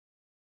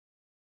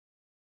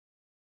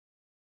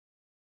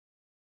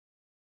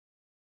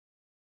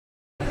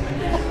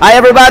Hi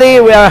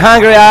everybody, we are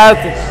Hungryheart,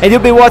 and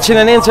you'll be watching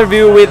an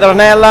interview with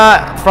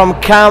Ornella from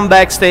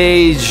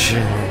COMEBACKSTAGE.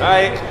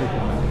 Hi.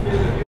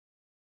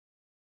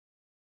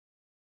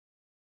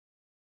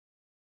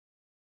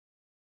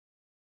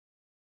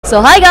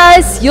 So hi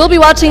guys, you'll be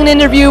watching an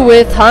interview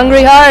with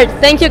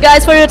Hungryheart. Thank you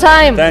guys for your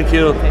time. Thank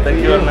you,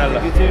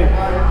 Ornella. You too.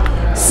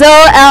 So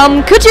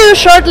could you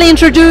shortly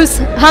introduce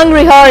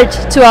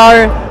Hungryheart to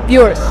our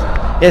viewers?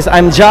 Yes,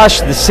 I'm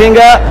Josh, the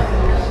singer.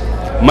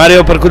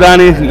 Mario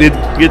Percudani, lead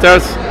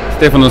guitars.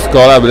 Stefano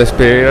Scola, bass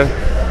player.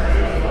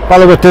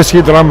 Paolo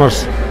Berteschi,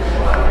 drummers.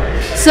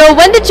 So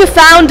when did you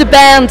found the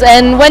band,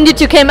 and when did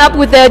you came up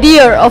with the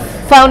idea of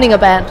founding a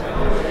band?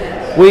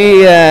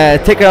 We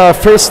take our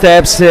first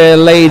steps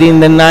late in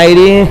the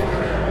 90s,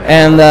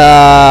 and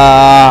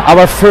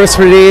our first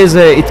release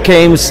it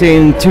came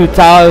in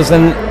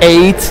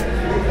 2008,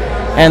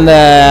 and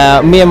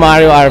me and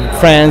Mario are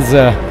friends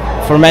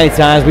for many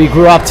times. We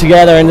grew up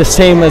together in the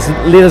same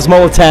little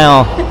small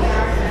town.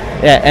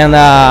 Yeah, and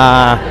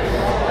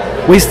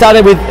we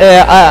started with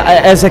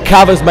as a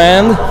covers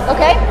band.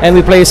 Okay. And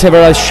we played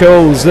several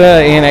shows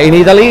in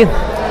Italy,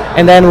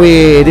 and then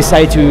we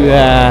decided to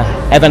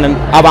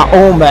have our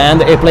own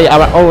band and play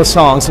our own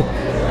songs,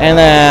 and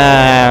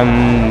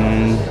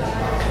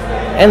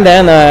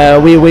then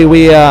we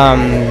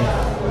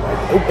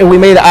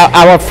made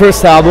our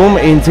first album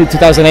in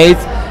 2008,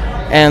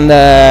 and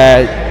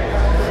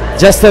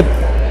just 2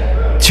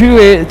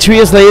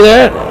 years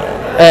later.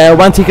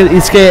 One ticket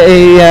is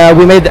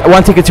we made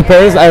One Ticket to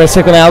Paris, our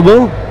second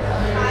album,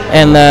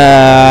 and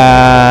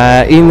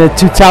in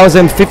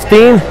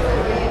 2015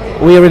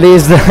 we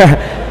released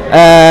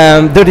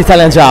Dirty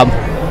Italian Job.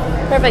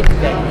 Perfect.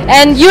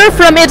 And you're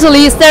from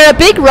Italy. Is there a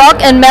big rock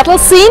and metal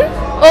scene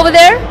over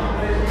there?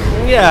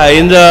 Yeah,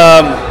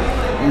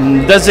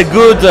 there's a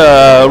good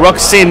rock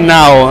scene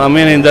now. I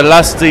mean, in the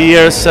last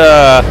years,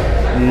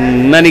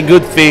 many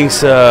good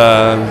things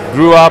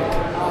grew up,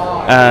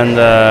 and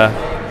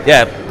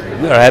yeah.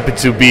 We are happy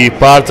to be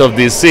part of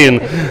this scene.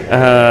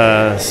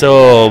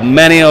 So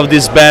many of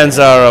these bands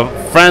are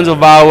friends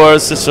of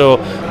ours. So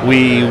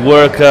we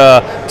work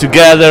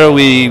together.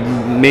 We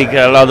make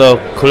a lot of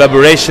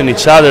collaboration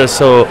each other.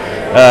 So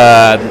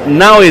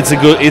now it's a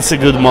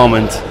good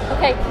moment.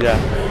 Okay. Yeah.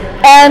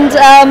 And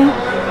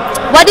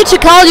why did you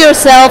call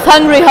yourself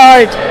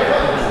Hungryheart?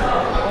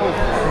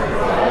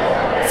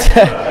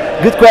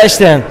 Good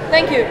question.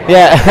 Thank you.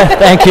 Yeah,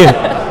 thank you.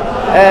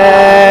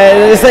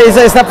 It's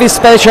nothing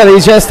special.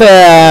 It's just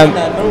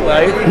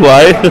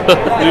Why?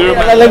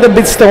 a little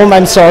bit stoned.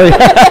 I'm sorry.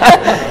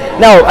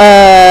 No,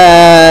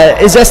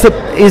 it's just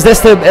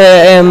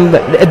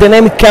the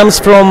name comes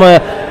from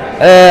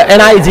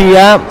an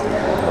idea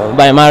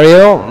by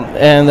Mario,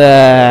 and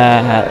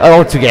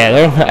all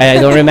together. I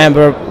don't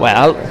remember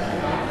well,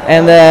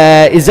 and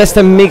it's just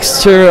a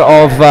mixture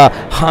of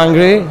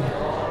hungry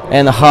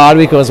and hard,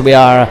 because we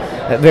are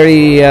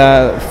very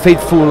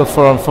faithful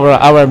for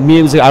our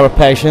music, our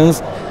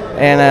passions,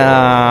 and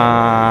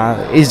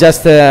it's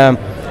just a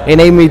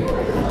name with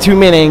two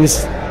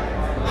meanings.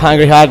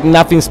 Hungryheart,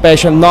 nothing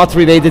special, not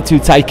related to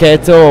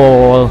Taiketo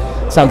or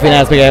something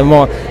else. Because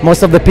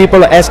most of the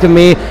people ask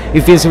me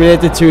if it's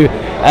related to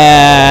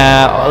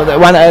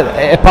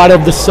a part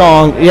of the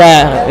song.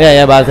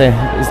 Yeah, but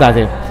it's not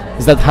it.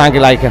 It's not hungry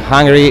like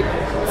hungry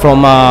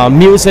from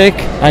music,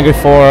 hungry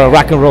for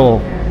rock and roll.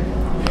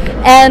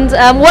 And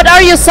what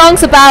are your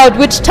songs about?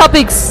 Which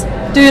topics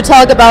do you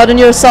talk about in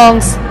your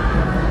songs?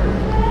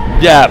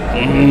 Yeah,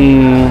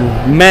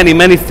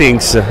 many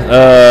things.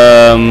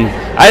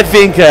 I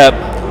think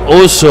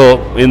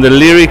also in the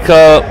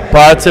lyrical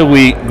part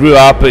we grew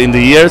up in the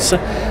years,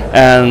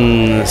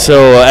 and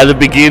so at the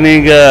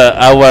beginning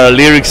our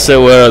lyrics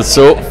were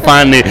so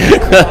funny.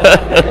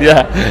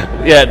 yeah,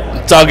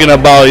 talking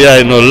about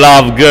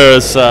love,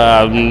 girls.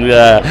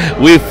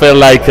 We felt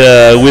like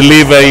we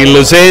live in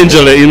Los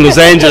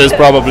Angeles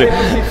probably.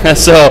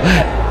 So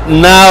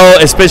now,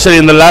 especially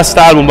in the last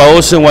album, but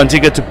also in One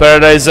Ticket to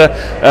Paradise,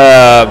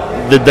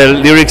 the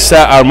lyrics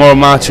are more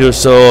mature.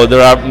 So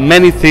there are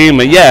many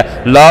themes.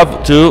 Yeah,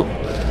 love too,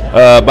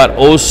 but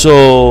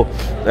also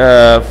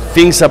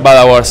things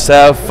about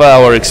ourselves,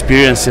 our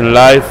experience in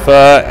life.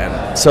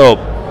 And so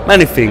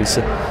many things.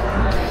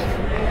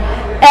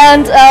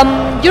 And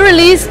you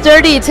released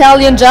Dirty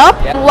Italian Job.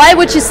 Yeah. Why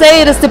would you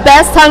say it is the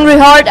best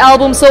Hungryheart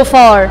album so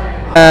far?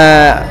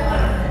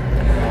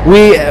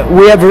 We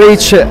have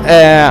reached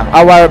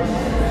our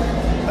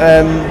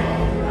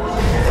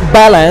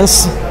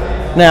balance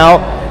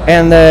now,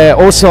 and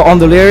also on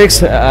the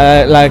lyrics,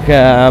 like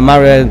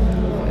Mario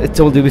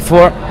told you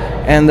before,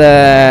 and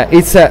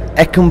it's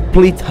a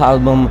complete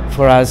album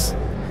for us,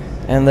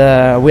 and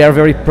we are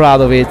very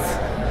proud of it.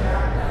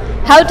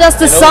 How does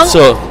the song?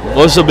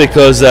 Also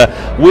because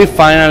we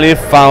finally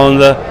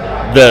found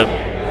the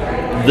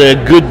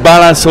good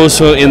balance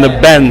also in the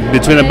band,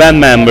 between the band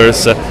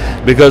members,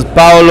 because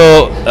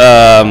Paolo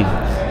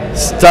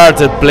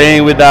started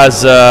playing with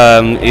us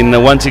in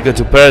One Ticket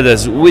to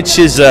Paradise, which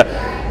is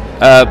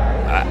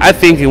I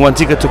think in One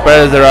Ticket to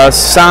Paradise there are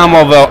some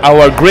of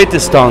our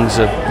greatest songs,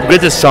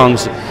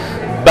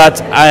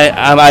 but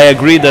I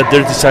agree that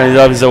Dirty Sunny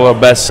Love is our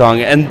best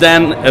song, and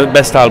then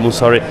best album,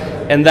 sorry,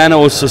 and then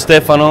also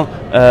Stefano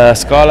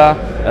Scola.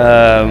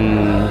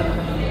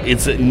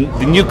 It's the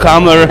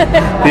newcomer,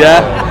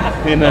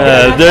 yeah, in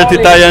a Dirty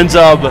Italian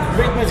Job.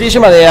 Great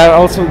musician, but they are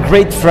also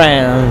great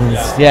friends.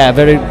 Yeah,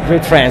 very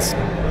great friends.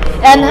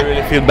 And We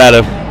really feel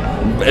better.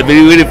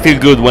 We really feel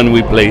good when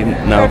we play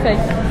now.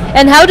 perfect.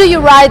 And how do you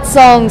write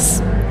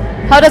songs?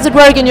 How does it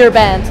work in your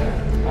band?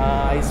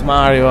 It's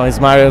Mario. It's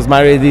Mario. It's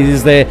Mario. This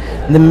is the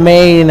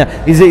main.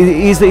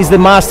 Is the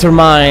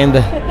mastermind.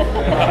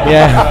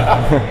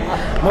 Yeah.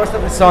 Most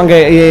of the song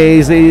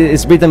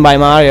is written by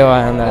Mario,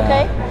 and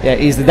Okay. yeah,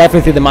 he's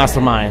definitely the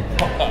mastermind.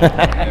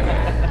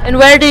 And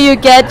where do you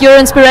get your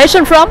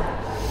inspiration from?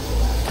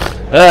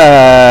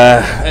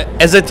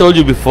 As I told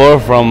you before,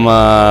 from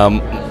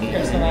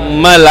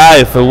my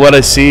life, what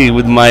I see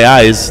with my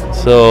eyes,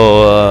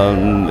 so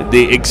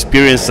the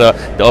experience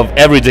of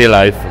everyday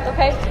life.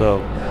 Okay.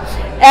 So,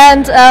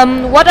 And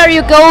what are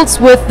your goals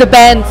with the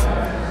band?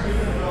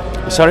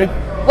 sorry.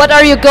 What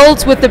are your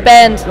goals with the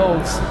band?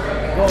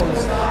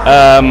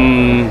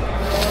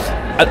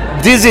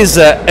 This is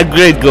a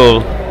great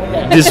goal.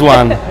 This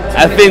one,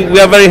 I think we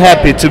are very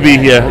happy to be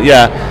here.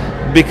 Yeah,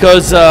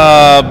 because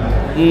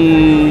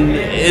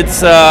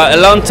it's a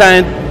long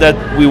time that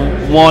we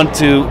want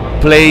to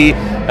play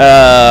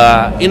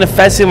in a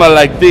festival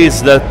like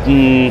this. That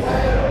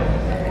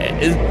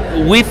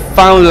we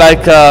found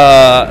like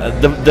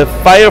the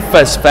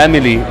Firefest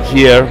family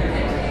here.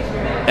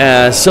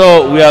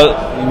 So we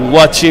are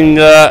watching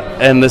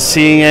and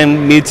seeing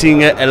and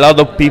meeting a lot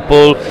of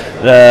people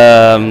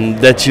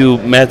that you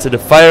met at the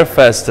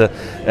Firefest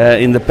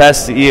in the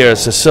past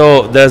years.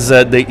 So there's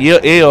the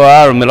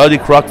AOR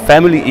Melodic Rock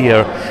family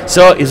here.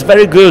 So it's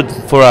very good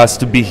for us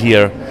to be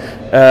here.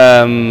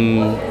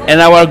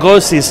 And our goal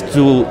is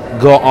to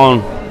go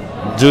on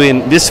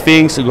doing these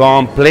things, go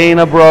on playing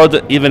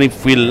abroad, even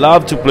if we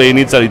love to play in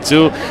Italy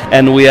too.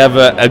 And we have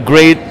a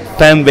great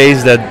fan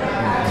base that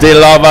they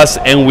love us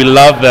and we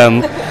love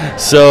them.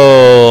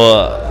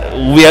 So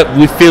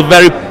we feel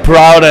very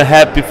proud and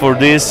happy for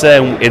this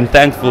and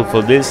thankful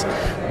for this.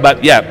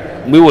 But yeah,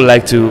 we would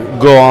like to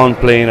go on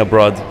playing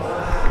abroad.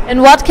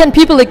 And what can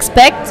people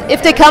expect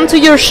if they come to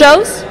your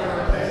shows?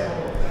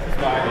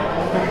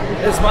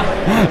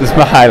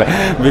 Smile,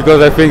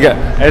 because I think,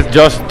 as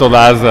Josh told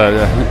us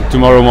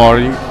tomorrow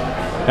morning,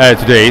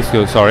 today,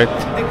 so sorry.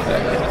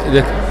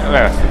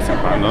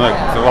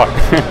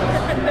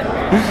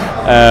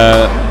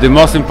 The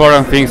most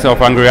important things of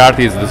Hungryheart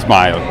is the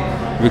smile,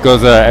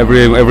 because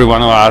every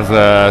one of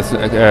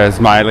us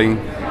smiling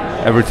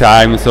every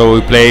time. So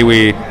we play,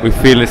 we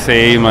feel the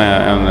same,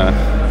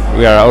 and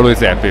we are always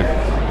happy.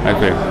 I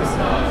think.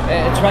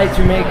 Try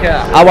to make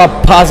our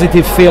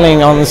positive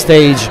feeling on the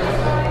stage.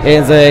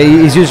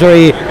 Is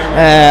usually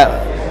yeah.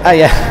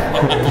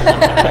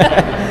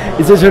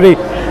 It's usually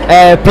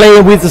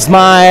playing with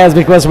smiles,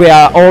 because we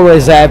are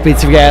always happy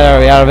together.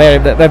 We are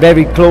a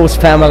very close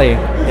family.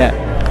 Yeah.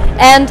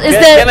 And is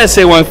there? Can I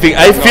say one thing?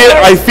 I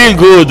feel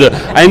good.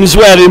 I'm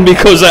sweating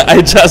because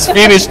I just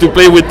finished to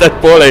play with that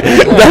pole.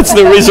 That's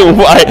the reason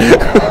why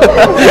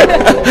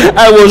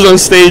I was on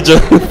stage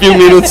a few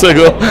minutes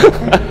ago.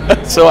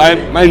 So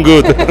I'm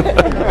good.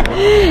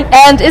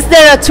 And is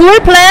there a tour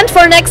planned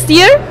for next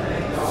year?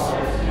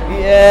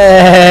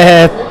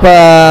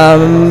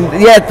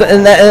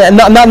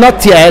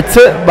 Not yet,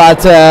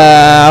 but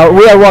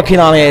we are working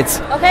on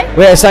it. Okay.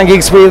 We have some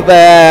gigs with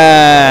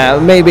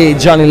maybe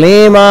Johnny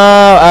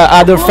Lima,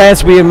 other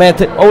fans we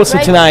met also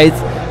Right. tonight.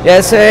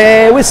 Yes,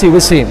 we'll see.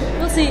 We'll see.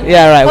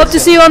 Yeah, right. Hope to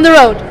see you on the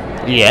road.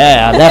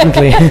 Yeah,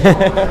 definitely.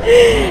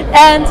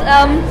 And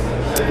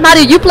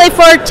Mario, you play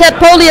for Ted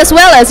Poli as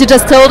well, as you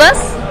just told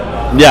us.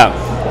 Yeah,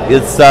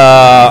 it's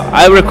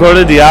I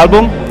recorded the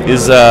album.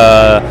 It's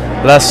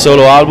last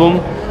solo album,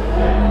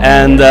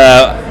 and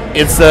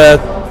it's the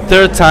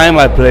third time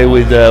I play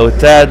with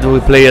Ted. We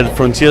play at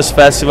Frontiers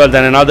Festival,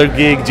 then another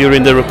gig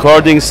during the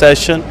recording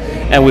session,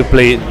 and we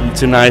play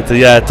tonight.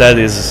 Yeah, Ted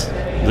is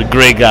the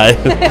great guy.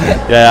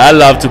 Yeah, I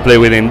love to play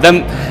with him.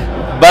 Then,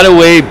 by the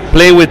way,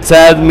 playing with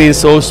Ted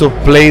means also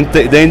playing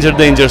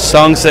Danger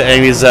songs,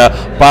 and he's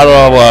part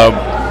of our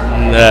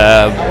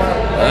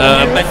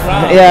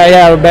background.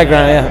 Yeah,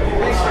 background. Yeah.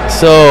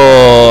 So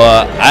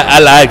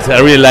I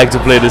really like to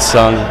play this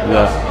song.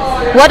 Yeah.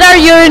 What are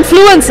your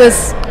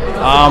influences?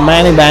 Oh,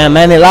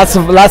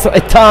 lots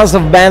of tons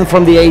of band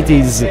from the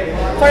 80s.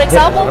 For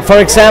example? For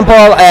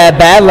example,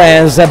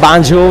 Badlands,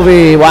 Bon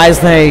Jovi,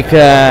 Whitesnake.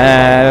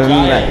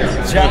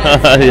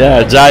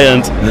 Yeah,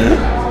 Giant.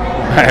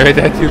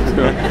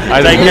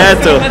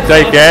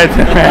 Take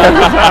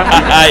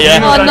Yeah.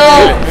 Oh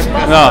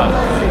no.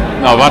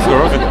 No,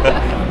 Vasco.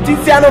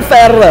 Tiziano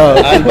Ferro.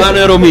 Albano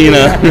e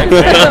Romina.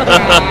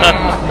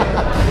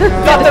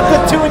 Toto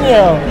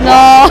Cotugno.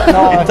 No.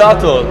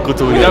 Toto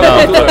Cotugno.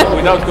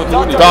 Without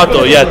Cotugno. Toto,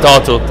 yeah,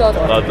 Toto.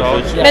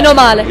 Meno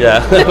male.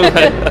 Yeah.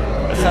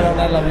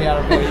 Saronella, we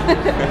are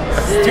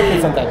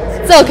stupid sometimes.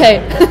 It's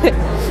okay.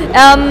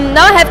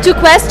 Now I have two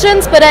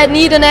questions, but I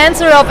need an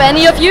answer of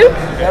any of you.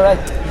 All right.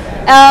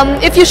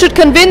 If you should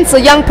convince a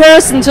young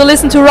person to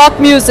listen to rock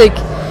music,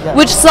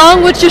 which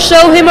song would you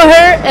show him or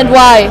her and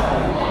why?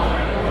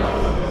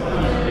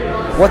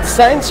 What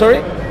sign?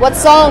 Sorry. What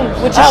song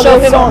would you show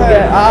him or her?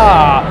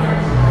 Yeah.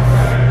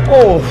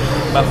 Oh.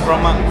 But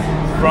from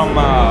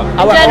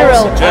Our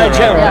general.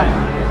 general. Yeah.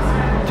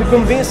 To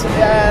convince.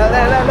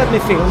 Let me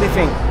think.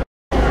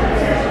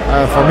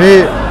 For me,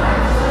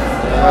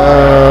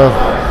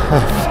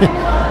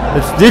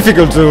 it's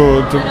difficult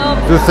to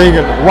think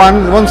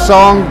one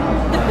song.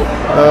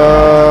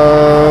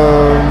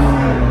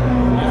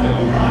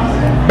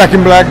 Back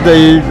in Black,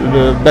 the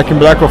Back in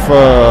Black of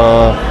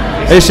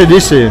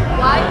AC/DC.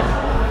 Why?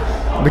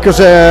 Because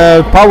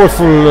a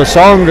powerful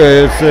song.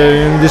 It's,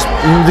 in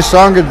this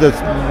song,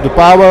 the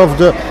power of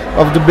the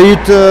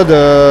beat,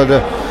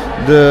 the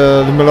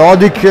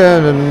melodic,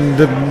 and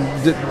the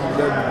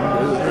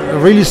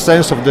really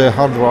sense of the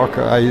hard rock.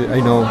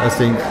 I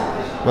think,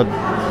 but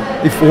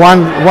if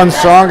one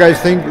song, I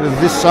think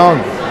this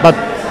song. But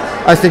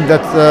I think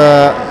that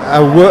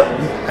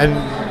and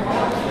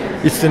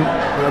it's a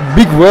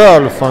big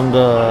world from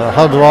the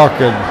hard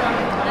rock. And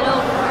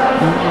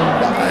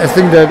I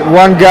think that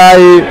one guy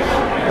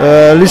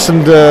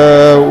listened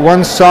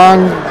one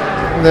song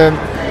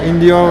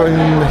in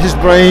his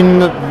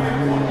brain,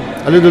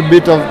 a little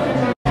bit of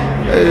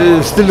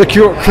still the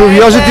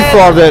curiosity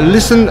for the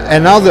listen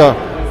another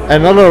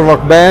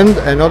rock band.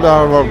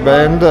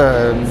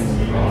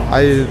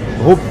 I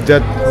hope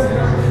that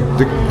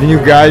the new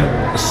guy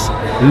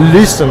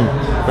listen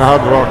to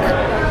hard rock.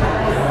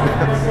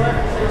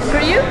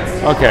 For you?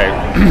 Okay.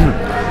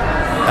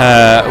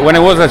 When I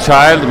was a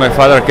child, my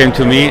father came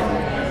to me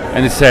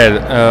and he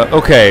said,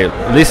 "Okay,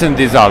 listen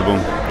to this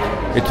album.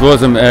 It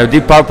was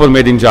Deep Purple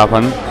made in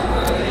Japan,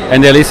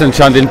 and I listened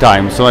Child in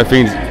Time. So I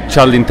think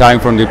Child in Time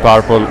from Deep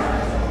Purple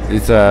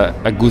is a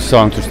good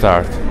song to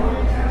start."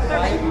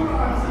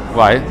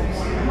 Why?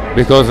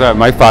 Because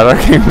my father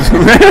came to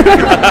me.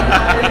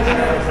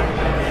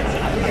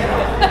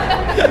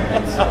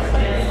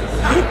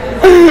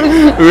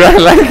 We are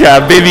like a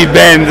baby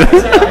band.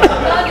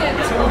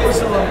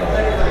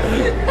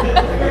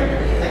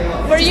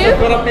 For you?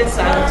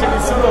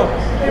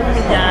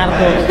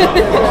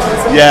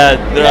 Yeah,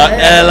 there are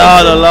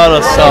a lot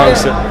of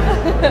songs.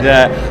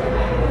 Yeah.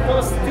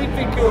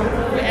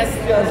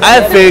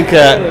 I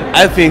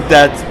think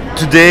that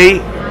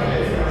today,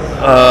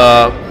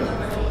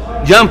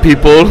 young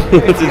people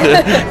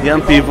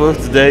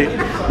today,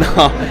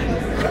 no,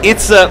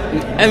 it's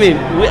I mean,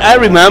 I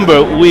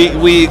remember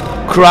we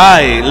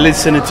cry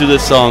listening to the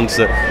songs.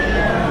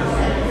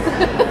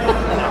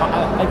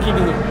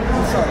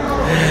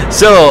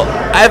 So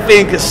I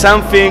think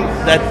something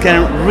that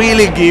can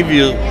really give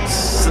you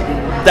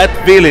that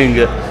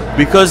feeling,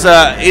 because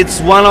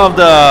it's one of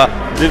the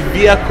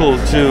vehicle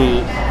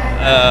to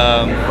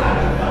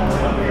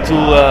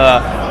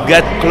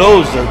get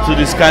closer to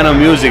this kind of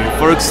music.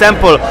 For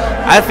example,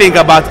 I think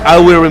about "I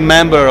Will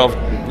Remember" of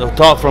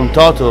from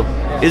Toto.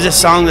 Is a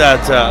song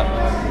that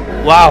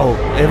wow,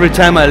 every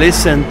time I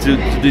listen to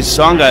this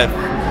song,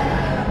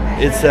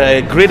 it's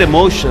a great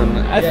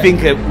emotion. I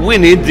think we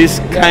need this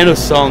kind of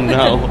song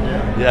now.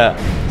 Yeah.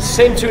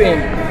 Same to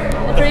him.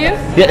 For you?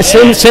 Yeah,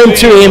 same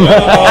to him.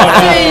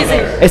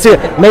 It's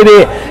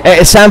maybe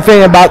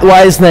something about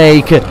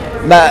Whitesnake.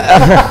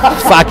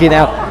 Fucking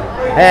hell.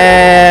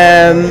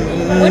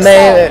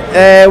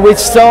 Which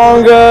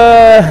song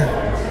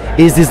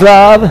is this?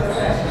 Love?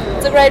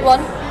 It's a great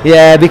one.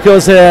 Yeah,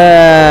 because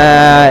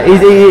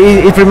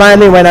it reminded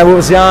me when I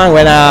was young,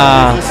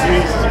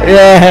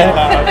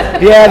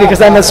 yeah,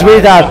 because I'm a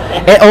sweetheart.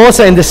 And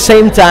also, in the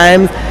same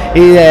time,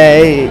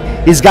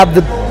 he's got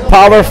the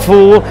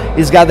powerful,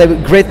 he's got the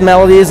great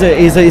melodies.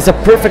 It's a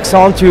perfect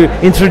song to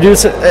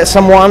introduce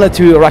someone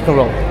to rock and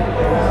roll.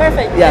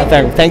 Perfect. Yeah,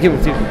 thank you.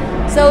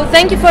 So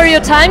thank you for your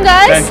time,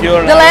 guys. Thank you.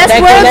 The last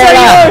Thank words you, are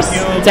Nella. yours.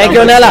 Thank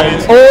you, Nella.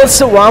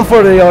 Also one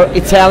for your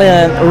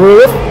Italian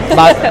roof,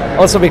 but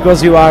also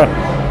because you are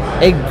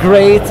a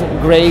great,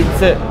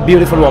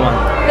 beautiful woman.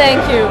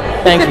 Thank you.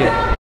 Thank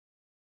you.